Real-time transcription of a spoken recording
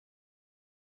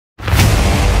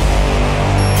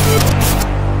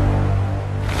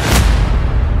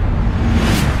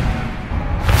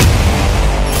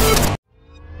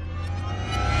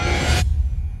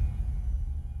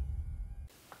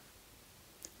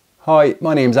Hi,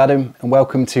 my name's Adam and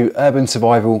welcome to Urban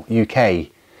Survival UK.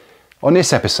 On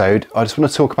this episode, I just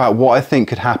want to talk about what I think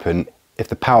could happen if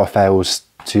the power fails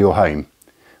to your home,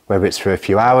 whether it's for a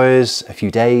few hours, a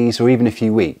few days, or even a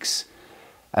few weeks,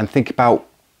 and think about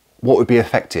what would be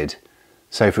affected.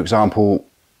 So for example,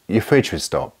 your fridge would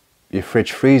stop, your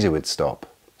fridge freezer would stop,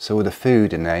 so all the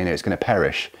food in there, it's going to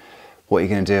perish. What are you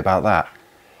going to do about that?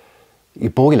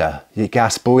 Your boiler, your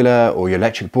gas boiler or your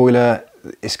electric boiler,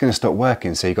 it's going to stop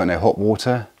working, so you've got no hot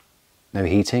water, no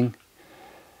heating.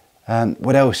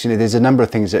 What else? There's a number of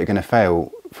things that are going to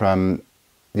fail, from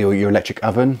your electric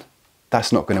oven,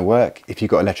 that's not going to work. If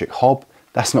you've got electric hob,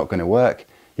 that's not going to work.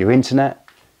 Your internet,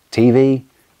 TV,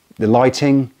 the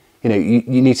lighting, you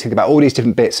need to think about all these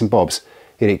different bits and bobs.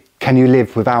 Can you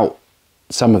live without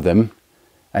some of them?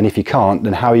 And if you can't,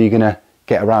 then how are you going to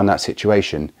get around that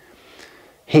situation?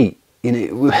 Heat.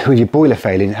 With your boiler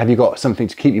failing, have you got something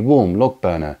to keep you warm? Log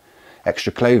burner,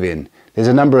 extra clothing. There's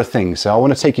a number of things. So I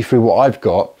want to take you through what I've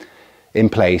got in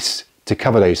place to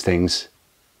cover those things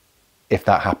if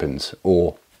that happens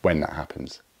or when that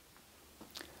happens.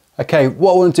 Okay,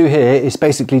 what I want to do here is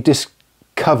basically just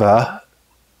cover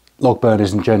log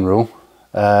burners in general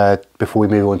before we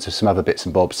move on to some other bits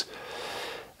and bobs.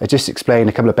 I just explain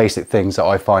a couple of basic things that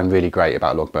I find really great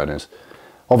about log burners.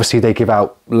 Obviously they give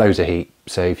out loads of heat,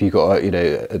 so if you've got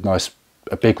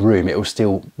a big room, it will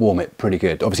still warm it pretty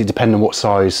good. Obviously depending on what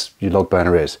size your log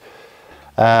burner is.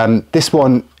 This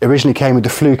one originally came with the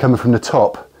flue coming from the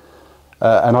top,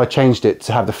 and I changed it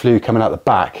to have the flue coming out the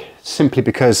back, simply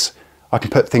because I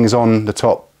can put things on the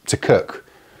top to cook,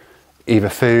 either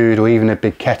food or even a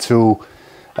big kettle.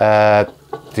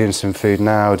 Doing some food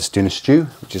now, just doing a stew,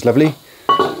 which is lovely.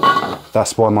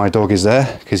 That's why my dog is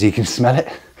there, because he can smell it.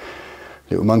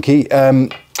 Little monkey.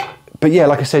 But yeah,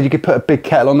 like I said, you could put a big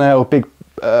kettle on there or a big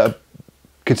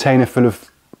container full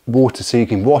of water so you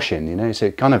can wash in, so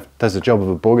it kind of does the job of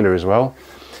a boiler as well.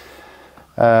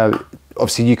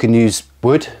 Obviously you can use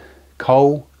wood,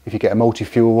 coal, if you get a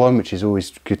multi-fuel one, which is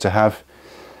always good to have.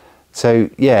 So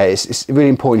yeah, it's really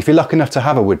important. If you're lucky enough to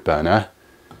have a wood burner,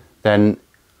 then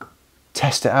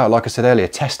test it out. Like I said earlier,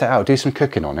 test it out, do some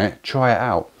cooking on it, try it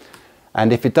out.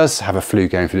 And if it does have a flue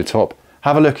going through the top,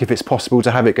 have a look if it's possible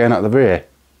to have it going out the rear,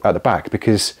 out the back,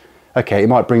 because, okay, it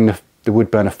might bring the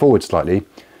wood burner forward slightly,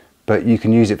 but you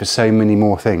can use it for so many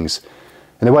more things.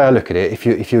 And the way I look at it, if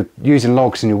you're using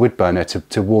logs in your wood burner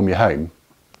to warm your home,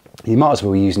 you might as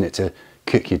well be using it to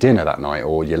cook your dinner that night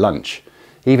or your lunch.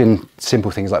 Even simple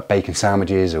things like bacon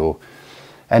sandwiches or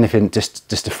anything just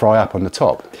to fry up on the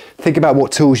top. Think about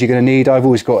what tools you're going to need. I've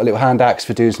always got a little hand axe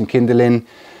for doing some kindling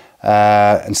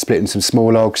and splitting some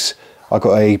small logs. I've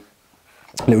got a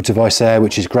little device there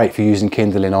which is great for using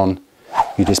kindling on.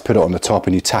 You just put it on the top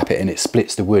and you tap it and it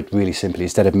splits the wood really simply,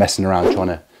 instead of messing around trying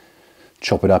to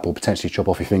chop it up or potentially chop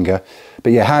off your finger.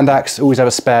 But yeah, hand axe, always have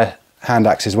a spare hand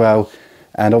axe as well.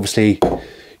 And obviously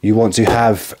you want to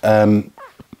have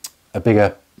a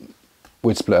bigger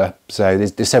wood splitter. So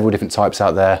there's several different types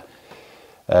out there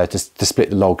to split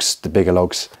the logs, the bigger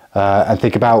logs. And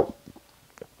think about,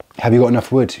 have you got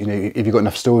enough wood? Have you got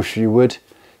enough storage for your wood?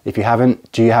 If you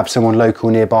haven't, do you have someone local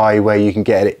nearby where you can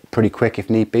get it pretty quick if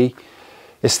need be?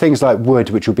 There's things like wood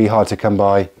which will be hard to come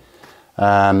by,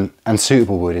 and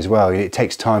suitable wood as well. It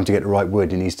takes time to get the right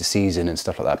wood, it needs to season and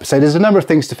stuff like that. So there's a number of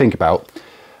things to think about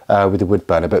with the wood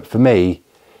burner, but for me,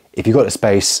 if you've got the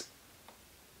space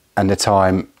and the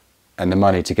time and the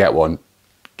money to get one,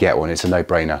 it's a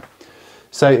no-brainer.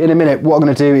 So in a minute, what I'm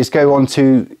going to do is go on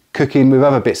to cooking with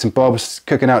other bits and bobs,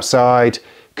 cooking outside,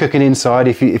 cooking inside.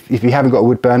 If you haven't got a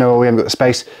wood burner or we haven't got the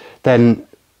space, then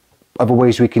other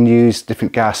ways we can use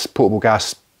different portable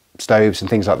gas stoves and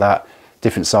things like that,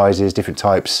 different sizes, different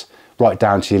types, right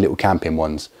down to your little camping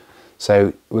ones.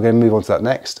 So we're going to move on to that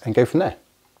next and go from there.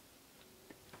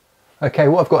 Okay,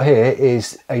 what I've got here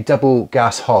is a double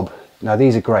gas hob. Now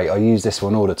these are great, I use this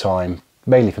one all the time,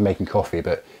 mainly for making coffee,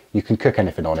 but you can cook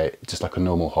anything on it, just like a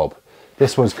normal hob.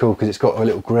 This one's cool because it's got a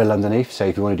little grill underneath, so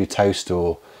if you want to do toast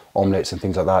or omelettes and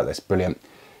things like that, that's brilliant.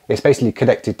 It's basically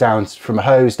connected down from a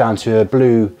hose down to a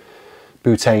blue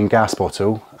butane gas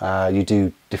bottle. You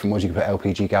do different ones, you can put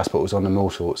LPG gas bottles on them, all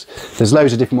sorts. There's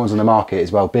loads of different ones on the market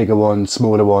as well, bigger ones,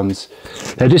 smaller ones.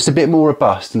 They're just a bit more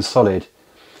robust and solid,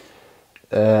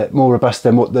 more robust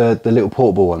than what the little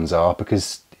portable ones are,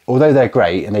 because although they're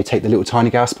great and they take the little tiny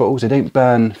gas bottles, they don't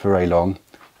burn for very long,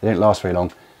 they don't last very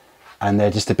long, and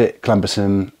they're just a bit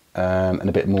cumbersome and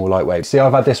a bit more lightweight. See,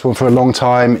 I've had this one for a long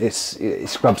time. It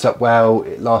scrubs up well,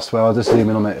 it lasts well. I'll just zoom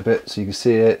in on it a bit so you can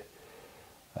see it.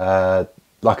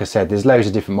 Like I said, there's loads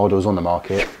of different models on the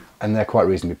market and they're quite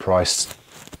reasonably priced.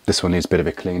 This one needs a bit of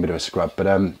a clean, a bit of a scrub, but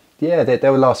yeah,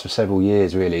 they'll last for several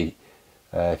years really,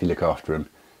 if you look after them.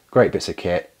 Great bits of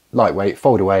kit, lightweight,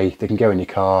 fold away, they can go in your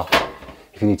car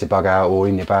if you need to bug out, or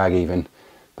in your bag even.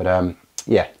 But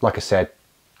yeah, like I said,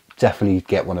 definitely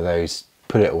get one of those,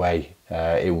 put it away.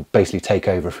 It will basically take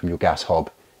over from your gas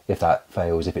hob if that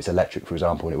fails, if it's electric for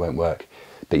example and it won't work.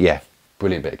 But yeah,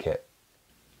 brilliant bit of kit.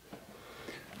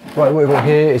 Right, what we've got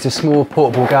here is a small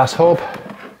portable gas hob.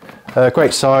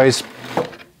 Great size,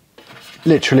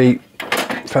 literally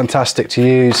fantastic to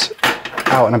use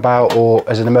out and about or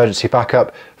as an emergency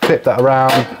backup. Flip that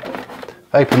around,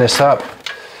 open this up,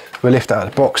 we'll lift it out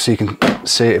of the box so you can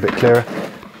see it a bit clearer.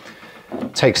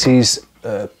 Takes these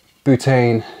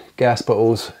butane gas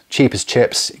bottles, cheap as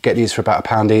chips. You get these for about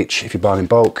 £1 each if you buy them in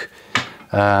bulk.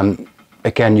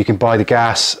 Again, you can buy the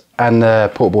gas and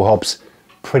the portable hobs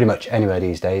pretty much anywhere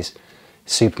these days.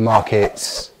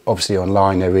 Supermarkets, obviously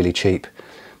online, they're really cheap.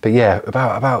 But yeah,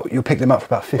 about you'll pick them up for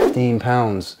about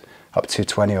 £15 up to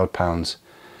 20 odd pounds.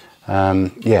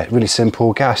 Yeah, really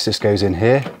simple. Gas just goes in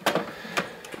here.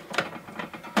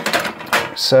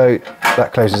 So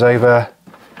that closes over.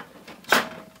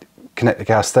 Connect the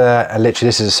gas there, and literally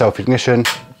this is a self-ignition.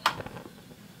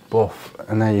 Boff,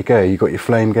 and there you go. You've got your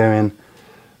flame going.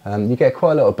 You get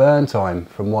quite a lot of burn time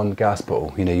from one gas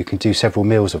bottle. You know, you can do several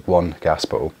meals of one gas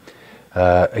bottle.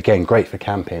 Again, great for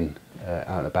camping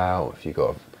out and about if you've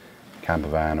got a camper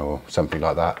van or something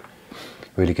like that.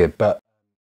 Really good. But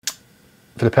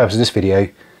for the purpose of this video,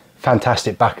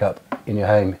 fantastic backup in your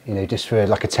home. You know, just for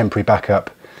like a temporary backup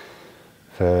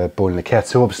for boiling the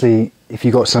kettle. Obviously, if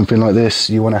you've got something like this,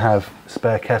 you want to have a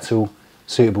spare kettle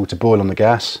suitable to boil on the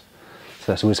gas.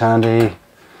 So that's always handy.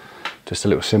 Just a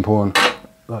little simple one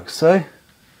like so.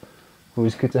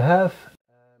 Always good to have.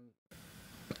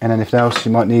 And anything else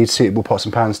you might need, suitable pots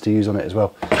and pans to use on it as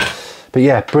well. But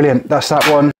yeah, brilliant. That's that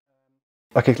one.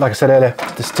 Like I said earlier,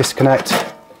 just disconnect.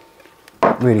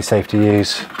 Really safe to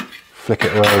use. Flick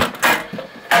it away.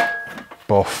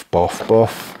 Boff, boff,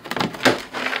 boff.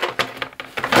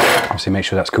 Obviously make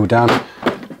sure that's cooled down.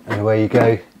 And away you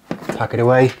go. Pack it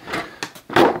away.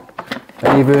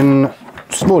 And even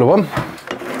smaller one.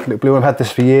 Little blue one. I've had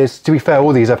this for years. To be fair,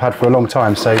 all these I've had for a long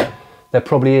time, so there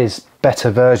probably is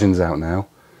better versions out now.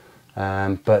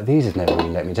 But these have never really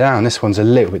let me down. This one's a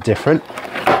little bit different.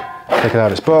 Take it out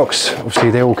of its box. Obviously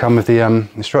they all come with the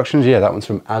instructions. Yeah, that one's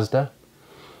from Asda,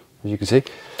 as you can see.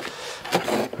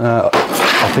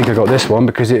 I think I got this one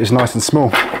because it was nice and small.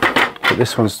 But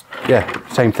this one's, yeah,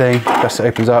 same thing. Just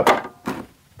opens up.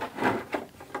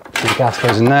 So the gas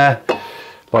goes in there,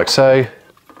 like so.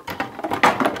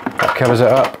 That covers it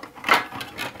up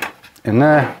in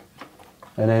there.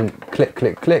 And then click,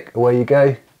 click, click, away you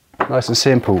go. Nice and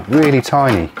simple, really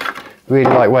tiny,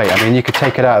 really lightweight. I mean, you could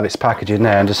take it out of its packaging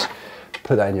there and just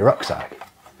put that in your rucksack.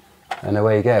 And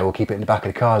away you go, we'll keep it in the back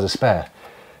of the car as a spare.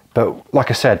 But like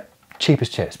I said, cheap as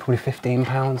chips, probably £15,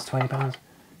 £20.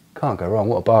 Can't go wrong,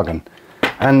 what a bargain.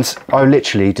 And I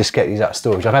literally just get these out of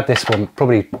storage. I've had this one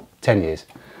probably 10 years.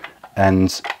 And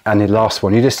the last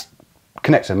one, you just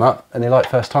connect them up and they light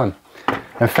first time.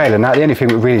 And failing that, the only thing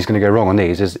that really is going to go wrong on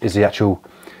these is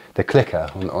the clicker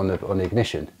on the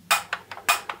ignition.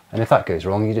 And if that goes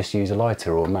wrong, you just use a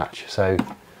lighter or a match. So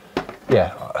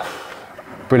yeah,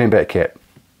 brilliant bit of kit.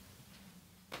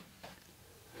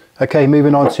 Okay,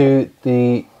 moving on to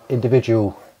the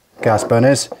individual gas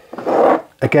burners.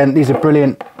 Again, these are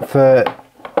brilliant for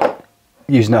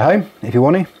using at home if you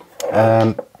want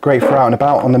to. Great for out and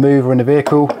about on the move or in the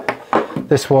vehicle.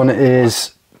 This one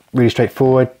is really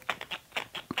straightforward.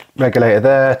 Regulator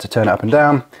there to turn it up and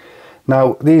down.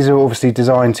 Now these are obviously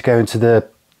designed to go into the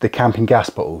camping gas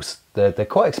bottles. They're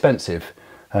quite expensive.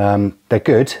 They're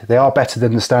good. They are better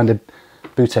than the standard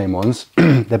butane ones.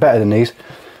 They're better than these.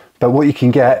 But what you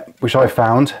can get, which I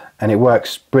found, and it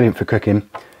works brilliant for cooking,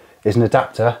 is an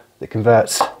adapter that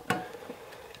converts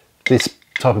this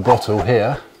type of bottle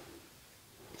here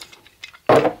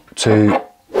to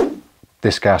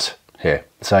this gas here.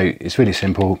 So it's really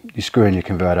simple. You screw in your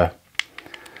converter,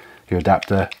 your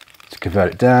adapter to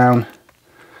convert it down,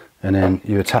 and then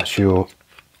you attach your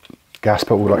gas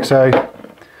bottle like so,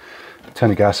 turn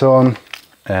the gas on,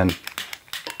 and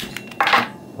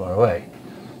fire away.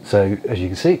 So as you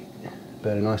can see,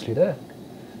 burning nicely there.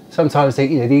 Sometimes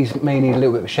these may need a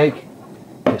little bit of a shake.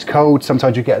 It's cold,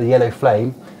 sometimes you get the yellow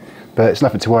flame, but it's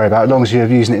nothing to worry about. As long as you're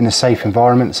using it in a safe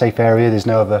environment, safe area, there's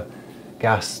no other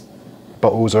gas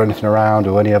bottles or anything around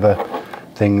or any other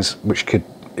things which could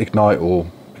ignite or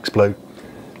explode.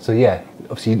 So yeah,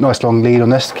 obviously nice long lead on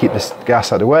this to keep this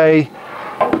gas out of the way.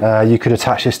 You could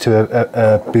attach this to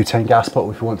a butane gas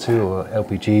bottle if you want to, or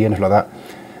LPG, anything like that,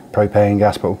 propane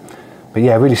gas bottle. But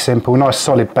yeah, really simple, nice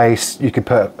solid base. You could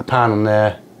put a pan on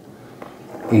there,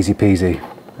 easy peasy.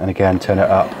 And again, turn it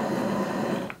up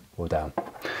or down.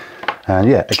 And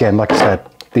yeah, again, like I said,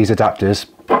 these adapters,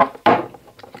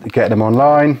 you get them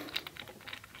online.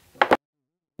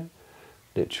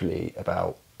 Literally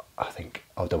about, I think,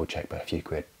 I'll double check, but a few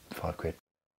quid, £5.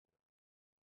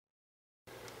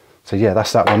 So yeah,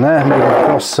 that's that one there. Moving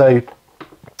across, so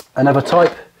another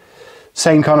type,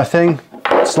 same kind of thing,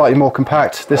 slightly more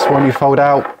compact. This one you fold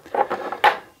out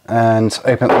and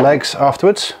open up the legs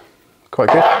afterwards. Quite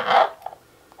good.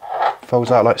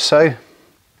 Folds out like so.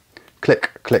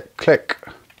 Click, click, click.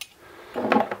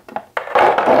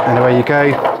 And away you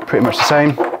go, pretty much the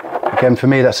same. Again, for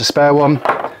me, that's a spare one.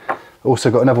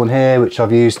 Also got another one here, which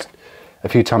I've used a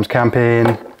few times camping,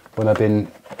 when I've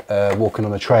been walking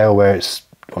on a trail where it's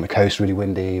on the coast, really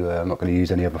windy, where I'm not going to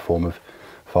use any other form of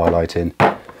fire lighting,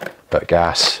 but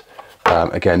gas.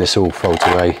 Again, this all folds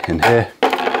away in here.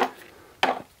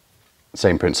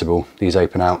 Same principle, these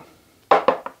open out.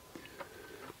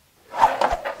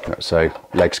 So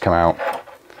legs come out.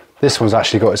 This one's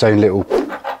actually got its own little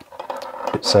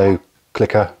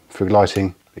clicker for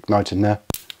lighting, igniting there.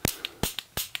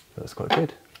 That's quite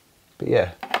good. But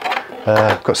yeah,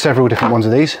 got several different ones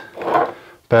of these.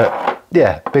 But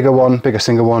yeah, bigger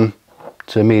single one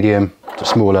to medium to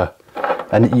smaller,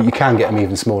 and you can get them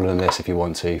even smaller than this if you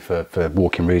want to, for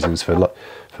walking reasons, for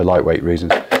lightweight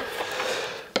reasons.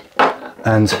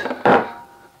 And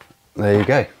there you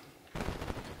go.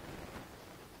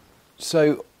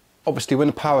 So obviously when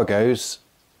the power goes,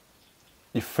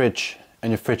 your fridge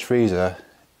and your fridge freezer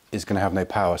is going to have no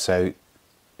power, so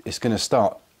it's going to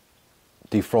start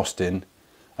defrosting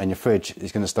and your fridge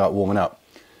is going to start warming up.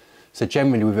 So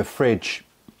generally with a fridge,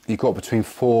 you've got between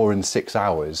 4 and 6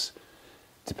 hours,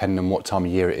 depending on what time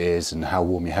of year it is and how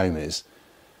warm your home is.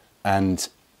 And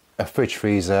a fridge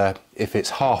freezer, if it's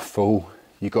half full,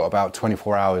 you've got about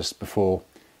 24 hours before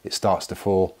it starts to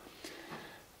thaw.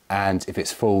 And if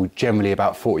it's full, generally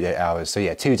about 48 hours. So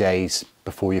yeah, 2 days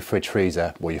before your fridge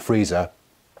freezer, or your freezer,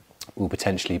 will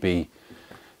potentially be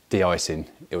de-icing.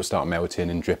 It will start melting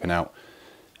and dripping out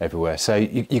everywhere. So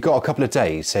you've got a couple of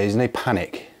days, so there's no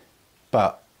panic.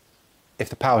 But if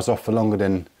the power's off for longer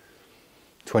than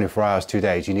 24 hours, 2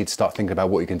 days, you need to start thinking about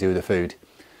what you can do with the food.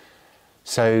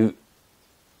 So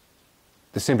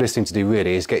the simplest thing to do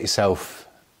really is get yourself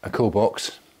a cool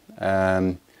box.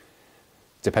 Depending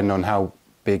on how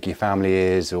big your family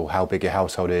is or how big your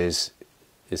household is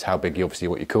how big you obviously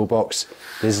want your cool box.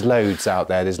 There's loads out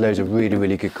there. There's loads of really,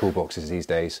 really good cool boxes these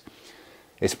days.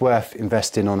 It's worth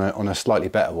investing on a slightly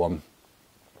better one,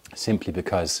 simply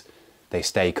because they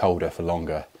stay colder for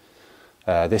longer.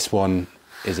 This one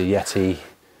is a Yeti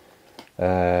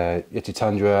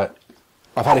Tundra.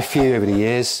 I've had a few over the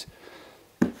years.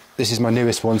 This is my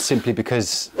newest one, simply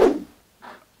because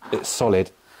it's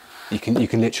solid. You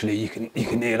can literally, you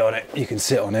can kneel on it, you can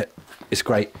sit on it. It's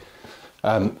great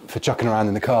for chucking around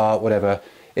in the car, whatever.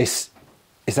 It's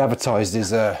advertised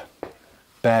as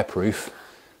bear proof,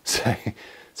 so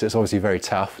it's obviously very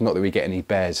tough. Not that we get any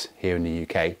bears here in the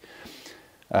UK.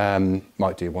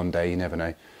 Might do one day, you never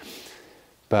know.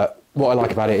 But what I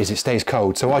like about it is it stays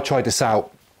cold. So I tried this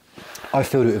out. I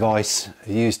filled it with ice. I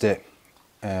used it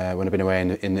when I've been away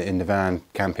in the van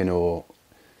camping, or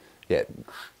yeah,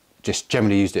 just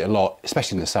generally used it a lot,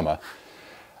 especially in the summer.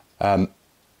 And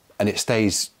it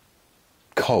stays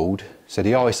cold. So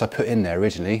the ice I put in there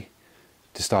originally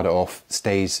to start it off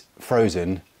stays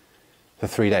frozen for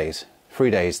 3 days. 3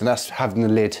 days, and that's having the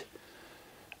lid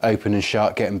open and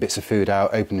shut, getting bits of food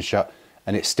out, open and shut,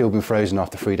 and it's still been frozen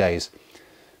after 3 days.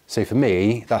 So for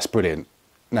me, that's brilliant.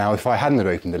 Now, if I hadn't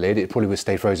opened the lid, it probably would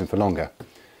stay frozen for longer.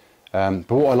 But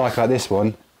what I like about this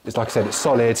one is, like I said, it's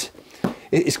solid.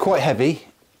 It's quite heavy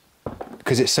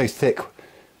because it's so thick.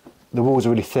 The walls are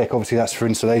really thick. Obviously, that's for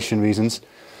insulation reasons.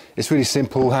 It's really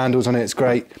simple, handles on it, it's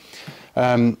great.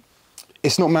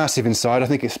 It's not massive inside. I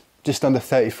think it's just under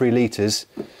 33 litres.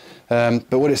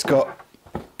 But what it's got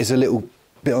is a little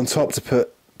bit on top to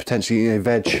put potentially, you know,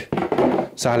 veg,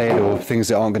 salad, or things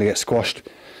that aren't going to get squashed,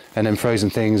 and then frozen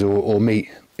things or meat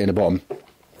in the bottom.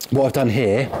 What I've done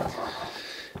here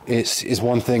is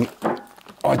one thing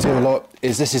I do a lot.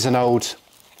 This is an old,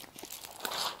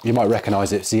 you might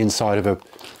recognise it, it's the inside of a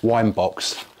wine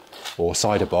box or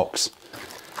cider box,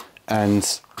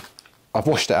 and I've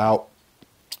washed it out,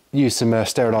 used some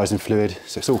sterilising fluid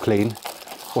so it's all clean,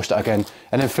 washed it out again,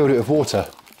 and then filled it with water.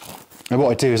 And what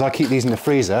I do is I keep these in the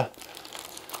freezer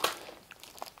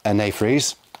and they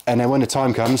freeze, and then when the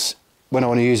time comes, when I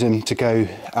want to use them to go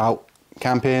out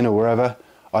camping or wherever,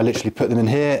 I literally put them in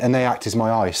here and they act as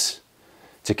my ice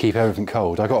to keep everything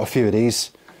cold. I got a few of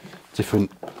these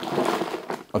different,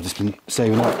 I've just been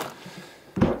saving up.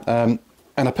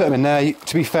 And I put them in there.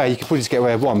 To be fair, you could probably just get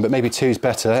away with one, but maybe two is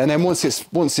better. And then once it's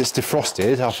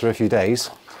defrosted after a few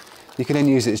days, you can then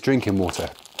use it as drinking water.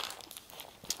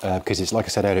 Because it's, like I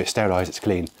said earlier, it's sterilised, it's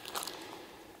clean.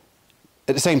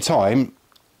 At the same time,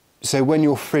 so when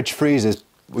your fridge freezes,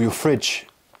 or your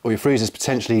freezer's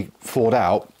potentially thawed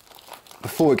out,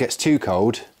 before it gets too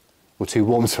cold, or too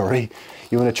warm, sorry,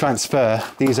 you want to transfer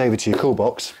these over to your cool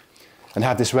box and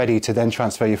have this ready to then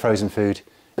transfer your frozen food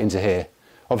into here.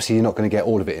 Obviously you're not going to get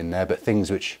all of it in there, but things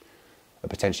which are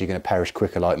potentially going to perish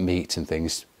quicker, like meat and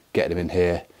things, get them in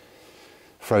here.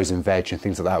 Frozen veg and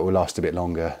things like that will last a bit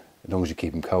longer, as long as you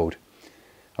keep them cold.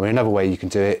 I mean, another way you can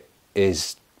do it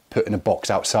is put in a box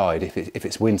outside. If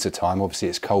it's winter time, obviously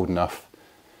it's cold enough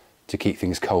to keep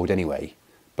things cold anyway.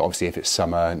 But obviously if it's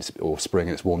summer or spring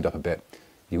and it's warmed up a bit,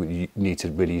 you need to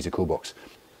really use a cool box.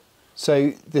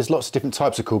 So there's lots of different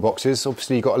types of cool boxes.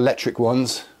 Obviously you've got electric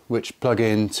ones which plug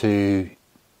into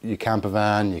your camper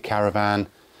van, your caravan,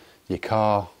 your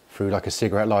car, through like a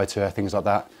cigarette lighter, things like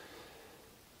that.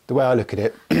 The way I look at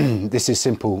it, this is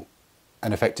simple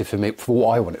and effective for me, for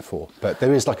what I want it for. But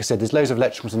there is, like I said, there's loads of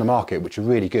electric ones on the market which are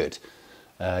really good.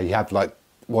 You have like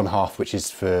one half which is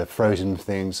for frozen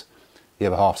things, the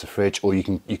other half's a fridge, or you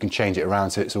can change it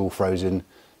around so it's all frozen.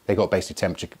 They got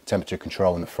basically temperature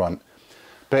control in the front.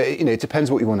 But you know, it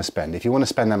depends what you want to spend. If you want to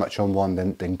spend that much on one,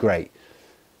 then great.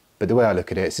 But the way I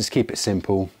look at it is just keep it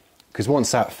simple, because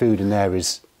once that food in there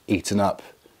is eaten up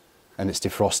and it's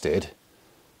defrosted,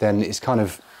 then it's kind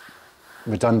of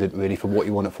redundant really for what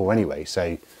you want it for anyway.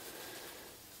 So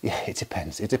yeah, it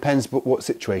depends. It depends what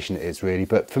situation it is really.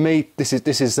 But for me, this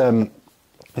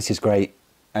is great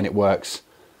and it works,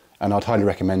 and I'd highly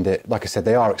recommend it. Like I said,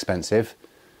 they are expensive,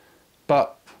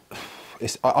 but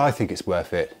I think it's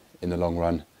worth it in the long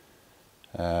run.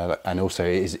 And also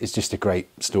it's just a great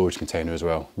storage container as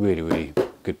well. Really, really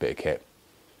good bit of kit.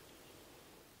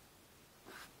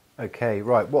 Okay,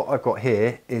 right, what I've got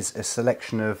here is a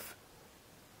selection of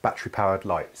battery powered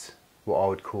lights, what I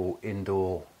would call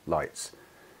indoor lights.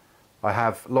 I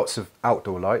have lots of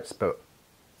outdoor lights, but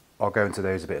I'll go into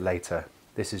those a bit later.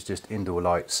 This is just indoor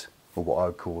lights, or what I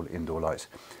would call indoor lights.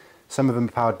 Some of them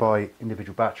are powered by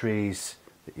individual batteries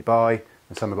that you buy,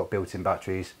 and some have got built-in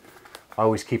batteries. I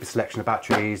always keep a selection of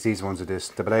batteries. These ones are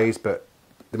just AA's, but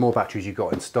the more batteries you've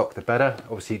got in stock, the better.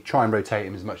 Obviously, try and rotate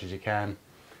them as much as you can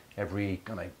every, I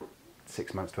don't know,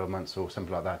 6 months, 12 months or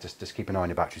something like that. Just keep an eye on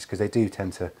your batteries, because they do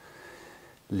tend to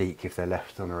leak if they're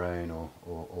left on their own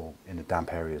or in the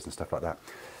damp areas and stuff like that.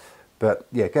 But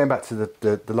yeah, going back to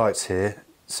the lights here,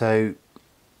 so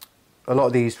a lot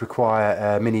of these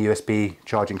require mini USB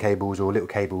charging cables or little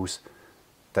cables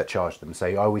that charge them. So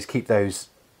I always keep those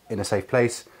in a safe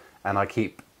place, and I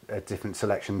keep a different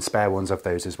selection, spare ones of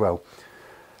those as well.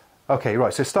 Okay,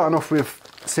 right, so starting off with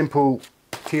simple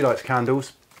tea lights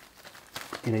candles.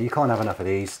 You know, you can't have enough of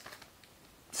these.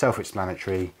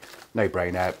 Self-explanatory,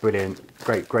 no-brainer, brilliant,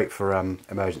 great for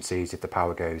emergencies if the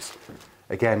power goes.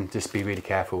 Again, just be really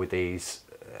careful with these.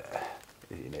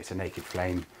 You know, it's a naked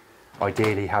flame.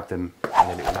 Ideally, have them in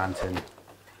a little lantern.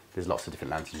 There's lots of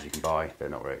different lanterns you can buy. They're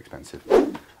not very expensive,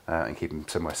 and keep them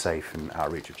somewhere safe and out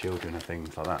of reach of children and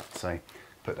things like that. So,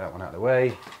 put that one out of the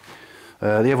way.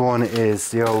 The other one is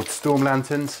the old storm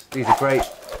lanterns. These are great,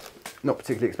 not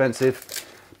particularly expensive.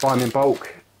 Buy them in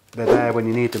bulk. They're there when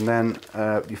you need them. Then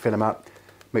you fill them up.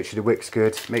 Make sure the wick's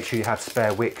good. Make sure you have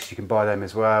spare wicks. You can buy them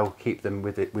as well. Keep them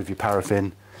with your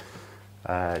paraffin,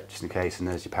 just in case. And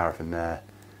there's your paraffin there.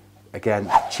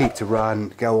 Again, cheap to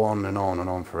run. Go on and on and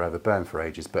on forever. Burn for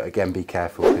ages. But again, be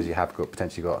careful, because you have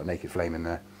potentially got a naked flame in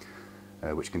there,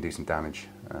 which can do some damage.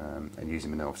 And use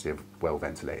them in obviously a well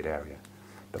ventilated area.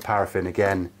 But paraffin,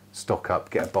 again, stock up.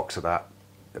 Get a box of that.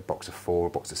 A box of 4, a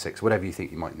box of 6, whatever you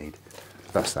think you might need.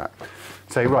 That's that.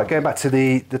 So right, going back to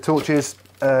the torches,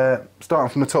 starting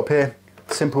from the top here,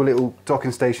 simple little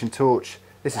docking station torch.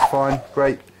 This is fine,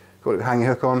 great, got a hanging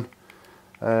hook on.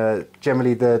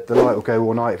 Generally the light will go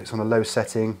all night if it's on a low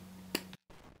setting.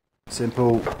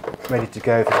 Simple, ready to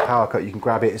go. If it's a power cut, you can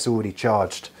grab it, it's already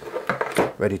charged,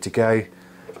 ready to go.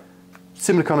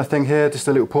 Similar kind of thing here, just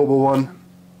a little portable one.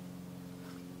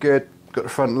 Good, got the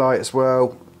front light as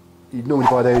well. You'd normally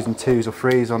buy those in 2s or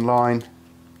 3s online.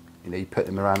 You know, you put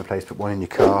them around the place, put one in your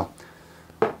car,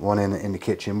 one in the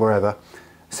kitchen, wherever.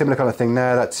 Similar kind of thing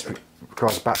there, that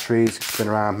requires batteries, spin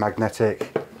around,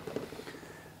 magnetic.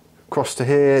 Across to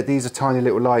here, these are tiny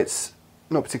little lights,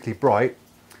 not particularly bright,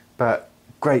 but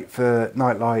great for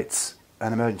night lights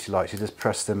and emergency lights. You just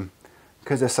press them,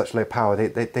 because they're such low power,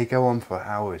 they go on for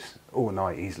hours, all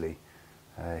night easily.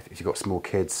 If you've got small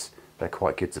kids, they're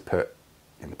quite good to put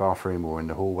in the bathroom or in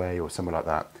the hallway or somewhere like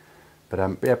that.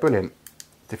 But yeah, brilliant.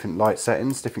 Different light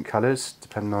settings, different colours,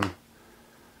 depending on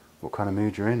what kind of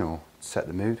mood you're in, or set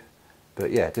the mood.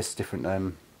 But yeah, just different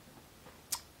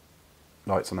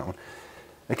lights on that one.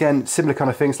 Again, similar kind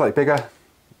of thing, slightly bigger.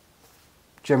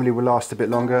 Generally will last a bit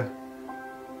longer.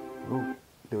 Ooh,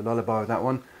 little lullaby with that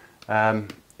one.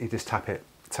 You just tap it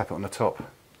on the top.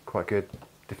 Quite good.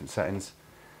 Different settings.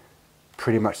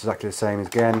 Pretty much exactly the same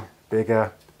again.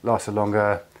 Bigger, lasts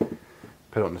longer.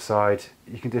 Put it on the side.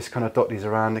 You can just kind of dot these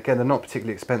around. Again, they're not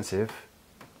particularly expensive,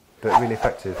 but really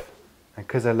effective. And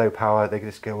because they're low power, they can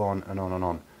just go on and on and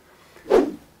on.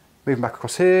 Moving back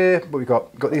across here, what we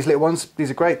got? Got these little ones.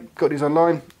 These are great. Got these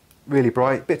online. Really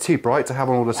bright. Bit too bright to have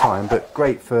on all the time, but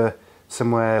great for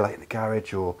somewhere like in the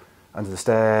garage or under the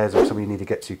stairs or somewhere you need to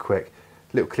get to quick.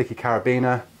 Little clicky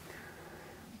carabiner.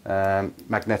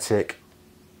 Magnetic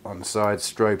on the side,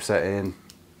 strobe setting,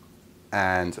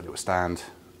 and a little stand.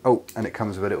 Oh, and it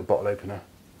comes with a little bottle opener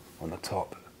on the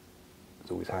top. It's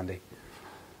always handy.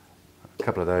 A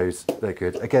couple of those, they're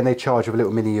good. Again, they charge with a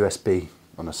little mini USB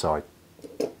on the side.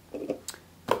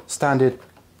 Standard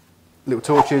little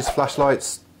torches,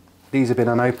 flashlights. These have been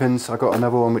unopened. I've got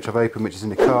another one which I've opened, which is in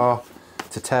the car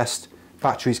to test.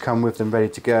 Batteries come with them ready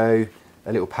to go.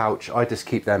 A little pouch. I just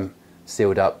keep them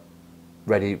sealed up,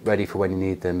 ready for when you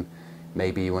need them.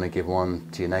 Maybe you want to give one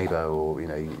to your neighbour or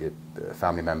a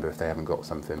family member if they haven't got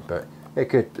something. But they're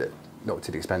good, not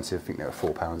too expensive. I think they're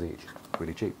 £4 each.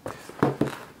 Really cheap.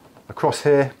 Across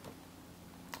here,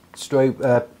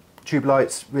 strobe tube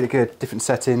lights, really good. Different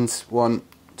settings. 1,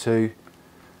 2.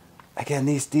 Again,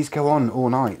 these go on all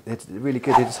night. They're really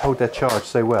good. They just hold their charge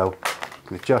so well. You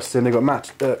can adjust them. They've got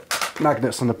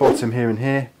magnets on the bottom here and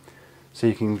here, so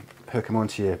you can hook them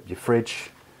onto your fridge,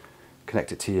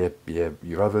 connect it to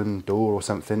your oven door or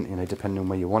something, depending on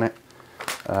where you want it.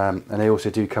 And they also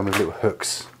do come with little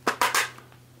hooks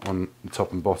on the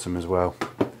top and bottom as well.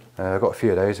 I've got a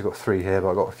few of those. I've got 3 here, but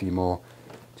I've got a few more,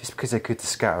 just because they're good to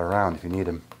scatter around if you need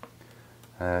them.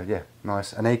 Yeah,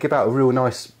 nice. And they give out a real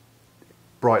nice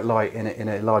bright light in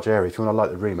a large area. If you want to light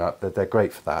the room up, they're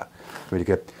great for that. Really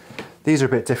good. These are a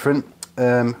bit different.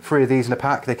 3 of these in a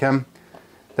pack. They come.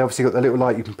 They obviously got the little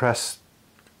light you can press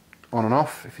on and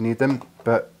off if you need them.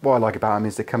 But what I like about them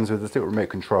is it comes with this little remote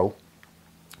control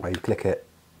where you click it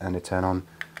and they turn on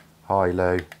high,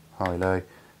 low,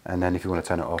 and then if you want to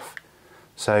turn it off.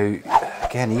 So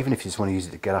again, even if you just want to use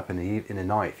it to get up in the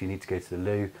night, if you need to go to the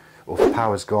loo, or if the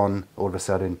power's gone all of a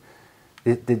sudden,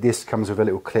 this comes with a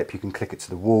little clip. You can click it to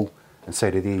the wall, and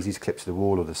so do these. These clip to the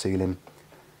wall or the ceiling,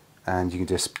 and you can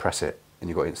just press it, and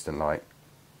you've got instant light,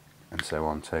 and so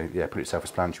on. So yeah, put it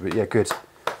self-explanatory, but yeah, good.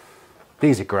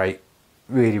 These are great.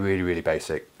 Really, really, really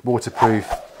basic. Waterproof.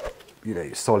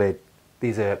 Solid.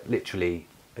 These are literally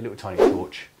a little tiny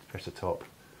torch. Press the top.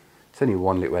 It's only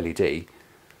one little LED,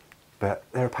 but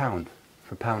they're £1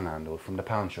 from Poundland or from the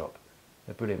pound shop.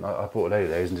 They're brilliant. I bought a load of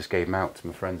those and just gave them out to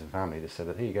my friends and family. Just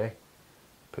said, here you go.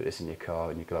 Put this in your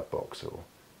car, in your glove box, or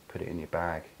put it in your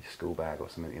bag, your school bag or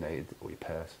something, or your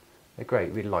purse. They're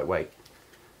great, really lightweight.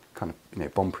 Kind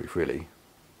of, bomb-proof really.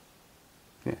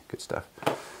 Yeah, good stuff.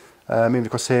 Moving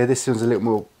across here, this one's a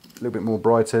little bit more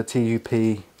brighter.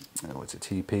 TUP, what's it?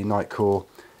 TUP Nightcore.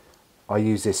 I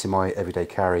use this in my everyday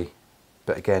carry,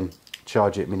 but again,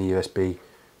 charge it mini USB,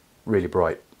 really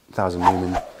bright, 1000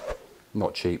 lumen,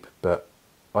 not cheap, but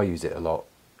I use it a lot.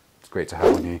 It's great to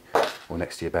have on you, or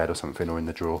next to your bed or something, or in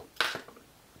the drawer.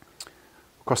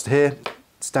 Across to here,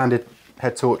 standard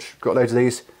head torch. Got loads of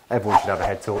these. Everyone should have a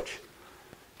head torch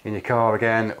in your car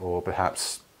again, or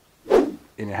perhaps in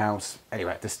your house.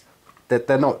 Anyway,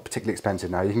 they're not particularly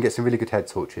expensive now. You can get some really good head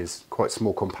torches, quite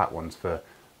small compact ones for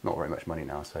not very much money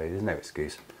now, so there's no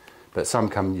excuse. But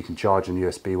some you can charge them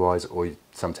USB wise, or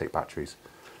some take batteries.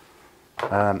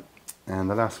 And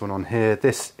the last one on here,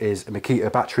 this is a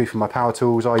Makita battery for my power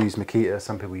tools. I use Makita,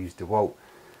 some people use DeWalt.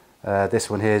 This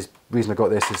one here, the reason I got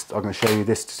this is I'm going to show you,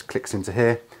 this just clicks into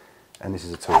here, and this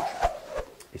is a torch.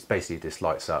 It's basically just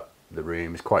lights up the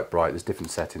room. It's quite bright, there's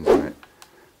different settings on it,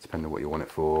 depending on what you want it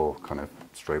for, kind of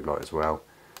strobe light as well.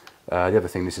 The other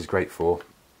thing this is great for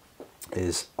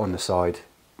is on the side,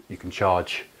 you can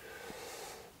charge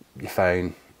your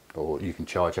phone, or you can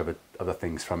charge other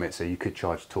things from it. So you could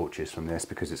charge torches from this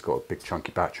because it's got a big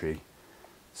chunky battery.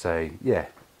 So yeah,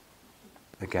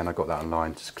 again, I got that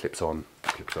online, just clips on,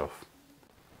 clips off.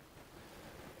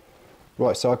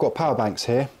 Right, so I've got power banks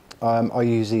here. I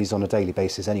use these on a daily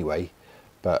basis anyway,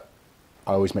 but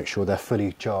I always make sure they're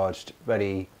fully charged,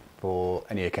 ready for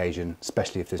any occasion,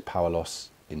 especially if there's power loss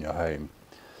in your home.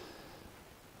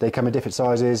 They come in different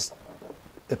sizes.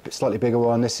 A slightly bigger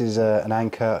one, this is an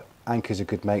Anker Anker's a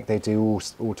good make. They do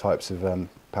all types of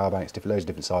power banks, loads of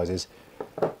different sizes.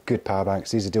 Good power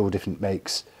banks. These are all different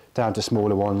makes, down to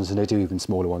smaller ones, and they do even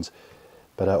smaller ones.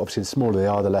 But obviously the smaller they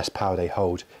are, the less power they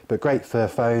hold. But great for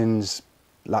phones,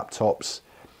 laptops,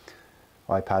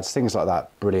 iPads, things like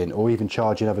that. Brilliant. Or even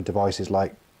charging other devices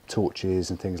like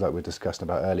torches and things like we were discussing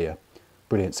about earlier.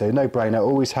 Brilliant. So no brainer.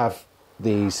 Always have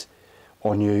these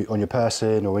on your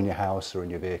person or in your house or in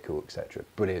your vehicle, etc.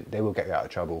 Brilliant. They will get you out of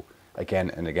trouble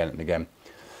again and again and again.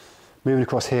 Moving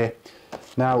across here.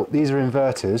 Now these are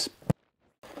inverters.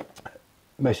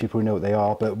 Most people know what they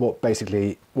are, but what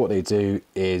they do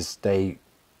is they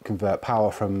convert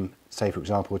power from, say for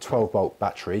example, a 12-volt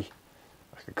battery,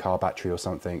 like a car battery or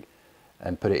something,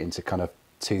 and put it into kind of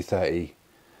 230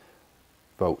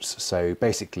 volts. So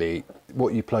basically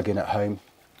what you plug in at home,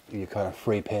 you kind of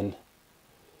 3-pin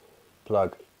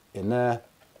plug in there,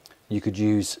 you could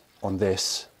use on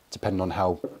this depending on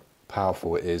how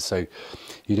powerful it is. So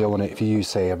you don't want it, if you use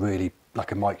say a really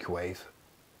like a microwave,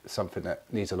 something that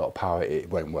needs a lot of power, it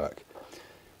won't work.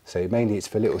 So mainly it's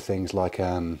for little things like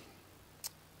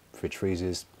fridge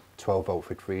freezers, 12-volt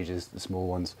fridge freezers, the small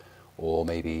ones, or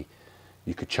maybe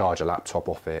you could charge a laptop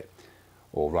off it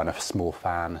or run a small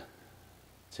fan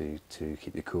to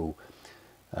keep you cool.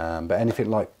 But anything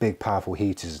like big powerful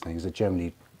heaters and things, they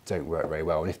generally don't work very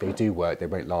well, and if they do work, they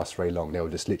won't last very long. They'll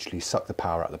just literally suck the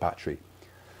power out of the battery.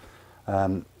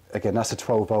 Again, that's a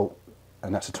 12-volt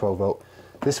and that's a 12-volt.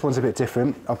 This one's a bit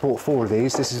different. I bought 4 of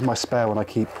these. This is my spare one I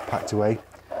keep packed away.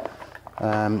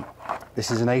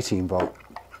 This is an 18-volt.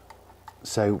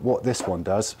 So what this one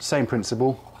does, same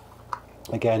principle.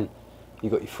 Again,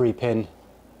 you've got your 3-pin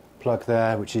plug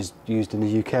there, which is used in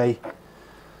the UK.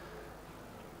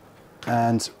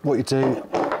 And what you do,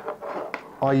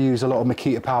 I use a lot of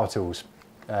Makita power tools.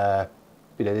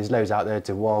 There's loads out there,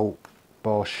 DeWalt,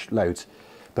 Bosch, loads.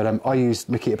 But I use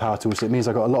Makita power tools, so it means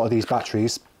I've got a lot of these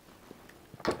batteries,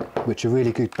 which are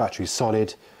really good batteries,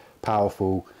 solid,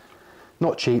 powerful,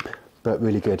 not cheap, but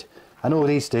really good. And all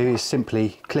these do is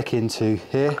simply click into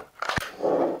here,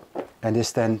 and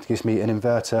this then gives me an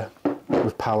inverter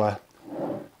with power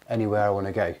anywhere I want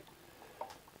to go.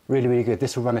 Really, really good.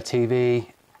 This will run a TV,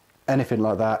 anything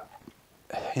like that.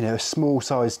 You know, a small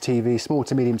size TV, small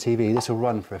to medium TV, this will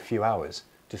run for a few hours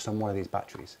just on one of these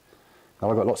batteries. Now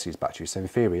I've got lots of these batteries, so in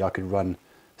theory I could run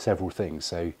several things.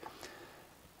 So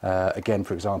again,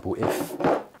 for example,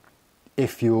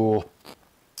 if your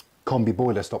combi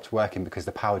boiler stops working because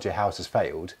the power to your house has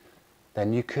failed,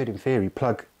 then you could in theory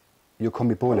plug your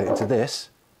combi boiler into this,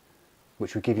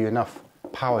 which would give you enough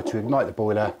power to ignite the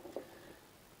boiler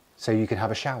so you can have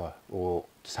a shower or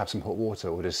just have some hot water,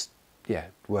 or just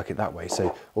work it that way.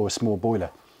 So, or a small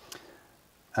boiler.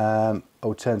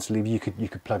 Alternatively, you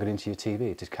could plug it into your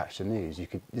TV to catch the news.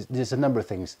 There's a number of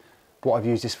things. What I've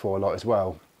used this for a lot as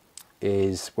well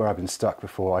is where I've been stuck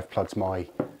before. I've plugged my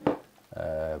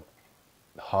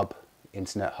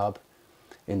internet hub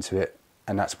into it,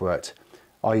 and that's worked.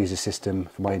 I use a system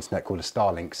for my internet called a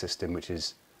Starlink system, which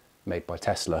is made by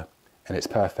Tesla, and it's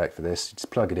perfect for this. You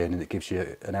just plug it in and it gives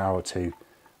you an hour or two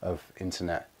of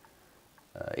internet,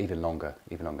 even longer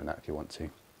than that if you want to.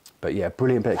 But yeah,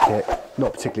 brilliant bit of kit,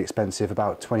 not particularly expensive,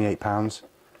 about £28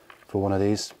 for one of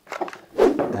these.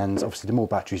 And obviously the more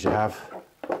batteries you have,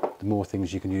 the more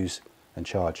things you can use and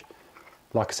charge.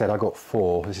 Like I said, I got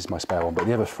 4, this is my spare one, but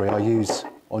the other 3 I use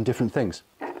on different things.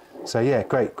 So yeah,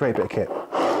 great bit of kit.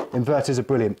 Inverters are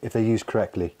brilliant if they're used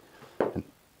correctly, and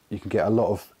you can get a lot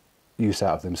of use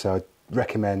out of them. So I'd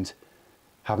recommend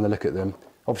having a look at them.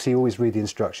 Obviously always read the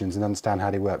instructions and understand how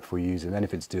they work before you use them,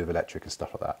 anything to do with electric and stuff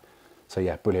like that. So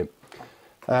yeah, brilliant.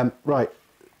 Right,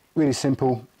 really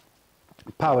simple.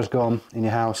 Power's gone in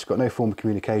your house, got no form of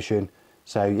communication.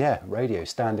 So yeah, radio,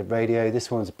 standard radio.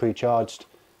 This one's pre-charged,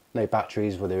 no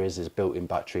batteries. Well, there is a built-in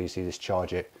battery, so you just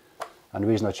charge it. And the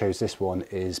reason I chose this one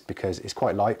is because it's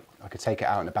quite light. I could take it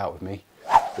out and about with me.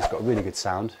 It's got a really good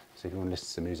sound, so if you want to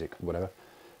listen to music or whatever.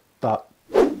 But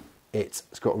it's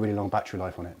got a really long battery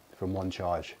life on it from one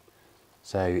charge.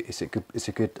 So it's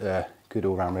a good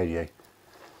all-round radio.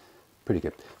 Pretty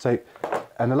good. So,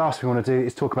 and the last thing I want to do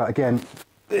is talk about again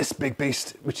this big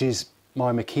beast, which is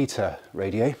my Makita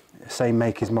radio. Same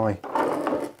make as my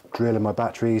drill and my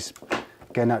batteries.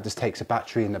 Again, that just takes a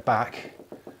battery in the back.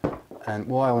 And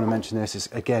why I want to mention this is,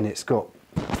 again, it's got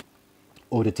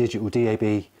all the digital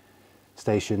DAB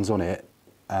stations on it,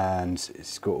 and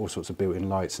it's got all sorts of built-in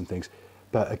lights and things.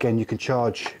 But again, you can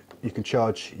charge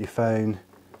your phone,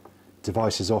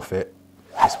 devices off it.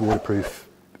 It's waterproof.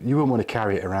 You wouldn't want to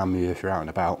carry it around with you if you're out and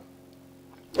about.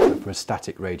 But for a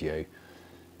static radio,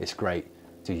 it's great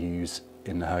to use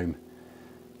in the home.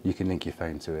 You can link your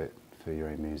phone to it, for your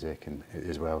own music and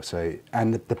as well. So,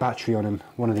 and the battery on them,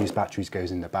 one of these batteries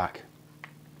goes in the back,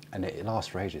 and it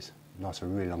lasts for ages. It lasts for a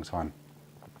really long time.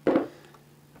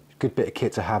 Good bit of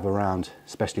kit to have around,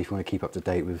 especially if you want to keep up to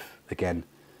date with, again,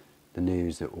 the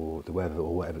news or the weather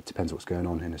or whatever. It depends what's going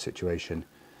on in a situation.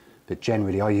 But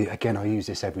generally, I use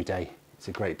this every day. It's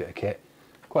a great bit of kit.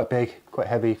 Quite big, quite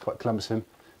heavy, quite cumbersome,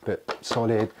 but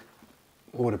solid,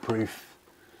 waterproof,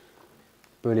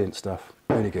 brilliant stuff.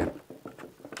 Really good.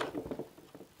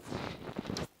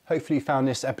 Hopefully you found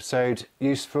this episode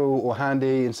useful or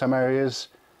handy in some areas.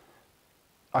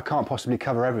 I can't possibly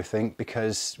cover everything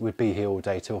because we'd be here all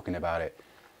day talking about it.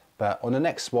 But on the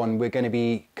next one, we're going to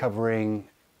be covering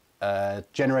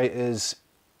generators,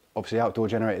 obviously outdoor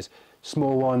generators,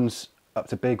 small ones up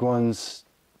to big ones,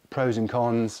 pros and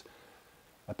cons,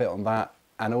 a bit on that.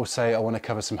 And also I want to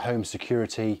cover some home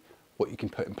security, what you can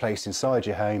put in place inside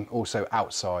your home, also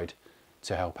outside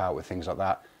to help out with things like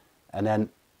that. And then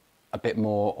a bit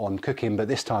more on cooking, but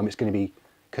this time it's going to be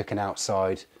cooking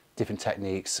outside, different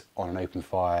techniques on an open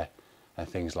fire and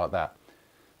things like that.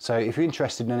 So if you're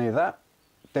interested in any of that,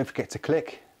 don't forget to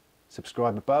click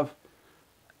subscribe above.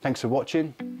 Thanks for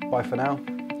watching. Bye for now.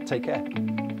 Take care.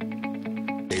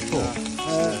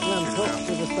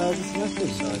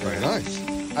 Very nice.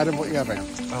 Adam, what are you having?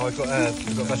 Oh, I've got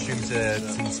mushrooms,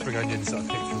 some spring onions that I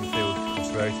picked from the field across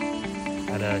the road,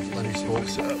 and loose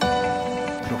sporks.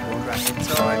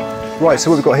 Right, so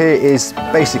what we've got here is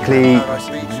basically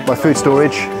my food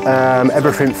storage.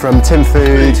 Everything from tin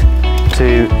food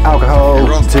to alcohol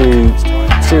to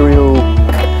cereal,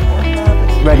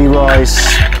 ready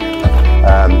rice,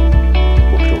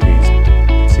 walkie-talkies,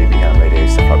 TV and radio,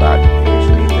 stuff like that. You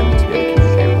usually need them to be able to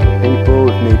communicate with people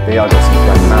if need be. I've got some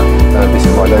planned now. This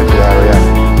is my logo.